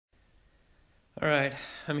All right,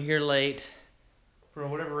 I'm here late. For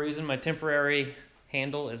whatever reason, my temporary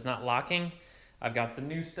handle is not locking. I've got the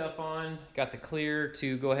new stuff on, got the clear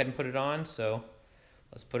to go ahead and put it on, so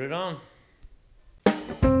let's put it on.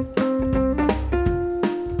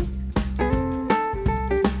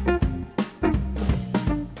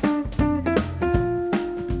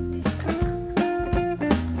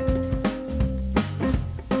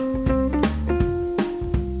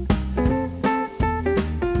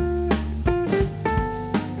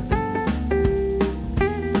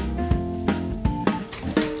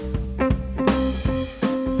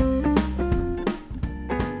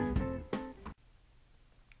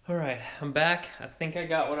 All right, I'm back. I think I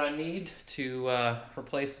got what I need to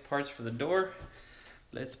replace the parts for the door.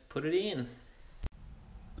 Let's put it in.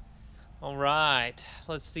 All right,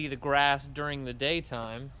 let's see the grass during the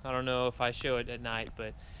daytime. I don't know if I show it at night, but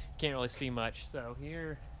you can't really see much. So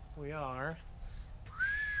here we are.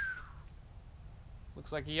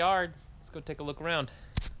 Looks like a yard. Let's go take a look around.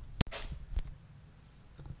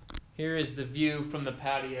 Here is the view from the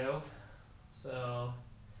patio. So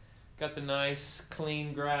got the nice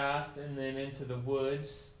clean grass and then into the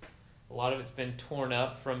woods. A lot of it's been torn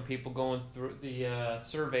up from people going through. The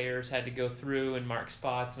surveyors had to go through and mark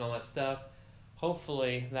spots and all that stuff.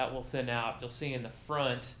 Hopefully that will thin out. You'll see in the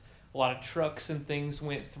front a lot of trucks and things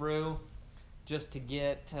went through just to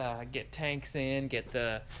get tanks in, get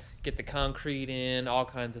the concrete in, all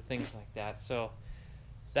kinds of things like that. So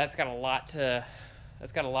that's got a lot to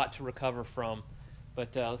recover from.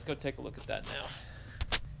 But let's go take a look at that now.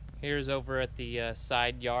 Here's over at the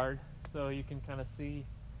side yard, so you can kind of see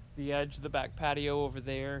the edge of the back patio over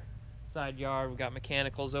there. Side yard, we've got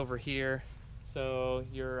mechanicals over here. So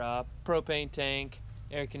your propane tank,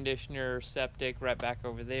 air conditioner, septic right back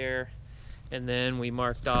over there. And then we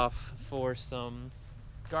marked off for some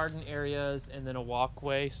garden areas and then a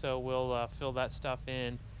walkway, so we'll fill that stuff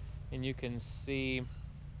in. And you can see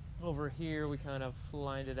over here we kind of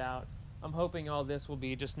lined it out. I'm hoping all this will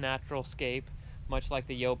be just natural scape, much like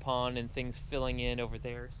the Yaupon and things filling in over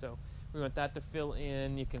there. So we want that to fill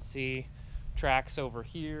in. You can see tracks over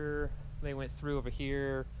here. They went through over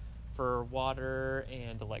here for water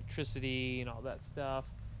and electricity and all that stuff.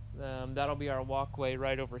 That'll be our walkway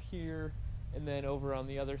right over here. And then over on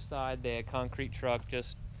the other side, the concrete truck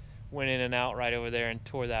just went in and out right over there and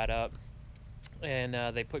tore that up. And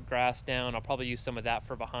they put grass down. I'll probably use some of that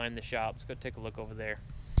for behind the shop. Let's go take a look over there.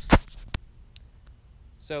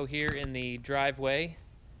 So here in the driveway,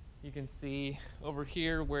 you can see over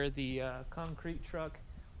here where the concrete truck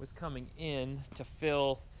was coming in to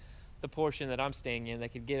fill the portion that I'm staying in. They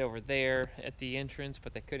could get over there at the entrance,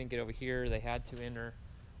 but they couldn't get over here. They had to enter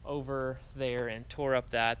over there and tore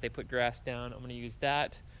up that. They put grass down. I'm going to use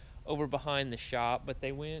that over behind the shop, but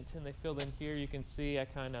they went and they filled in here. You can see I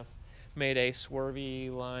kind of made a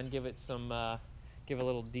swervy line, give it some, give a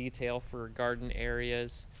little detail for garden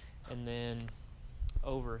areas, and then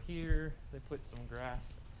over here they put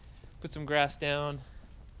some grass down,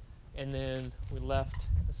 and then we left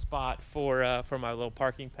a spot for my little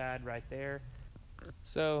parking pad right there.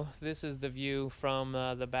 So this is the view from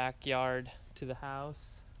the backyard to the house.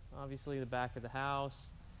 Obviously the back of the house.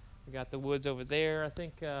 We got the woods over there. I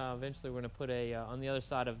think eventually we're going to put a on the other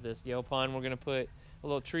side of this Yaupon, we're going to put a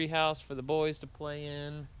little tree house for the boys to play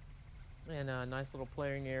in, and a nice little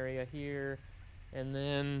playing area here, and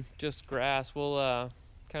then just grass. We'll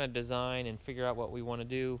kind of design and figure out what we want to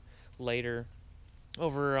do later.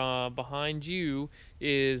 Over behind you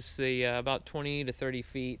is the about 20 to 30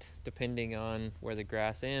 feet, depending on where the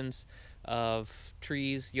grass ends, of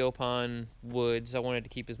trees, Yaupon woods. I wanted to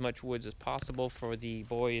keep as much woods as possible for the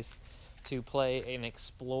boys to play and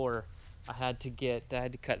explore. I had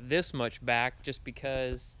to cut this much back just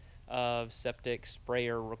because of septic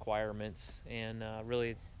sprayer requirements, and really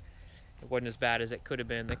it wasn't as bad as it could have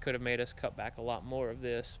been. They could have made us cut back a lot more of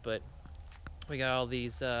this, but we got all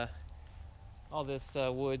these all this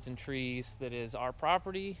woods and trees that is our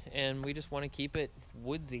property, and we just want to keep it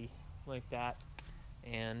woodsy like that.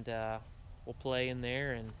 And we'll play in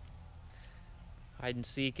there and hide and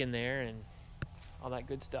seek in there and all that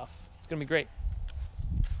good stuff. It's gonna be great.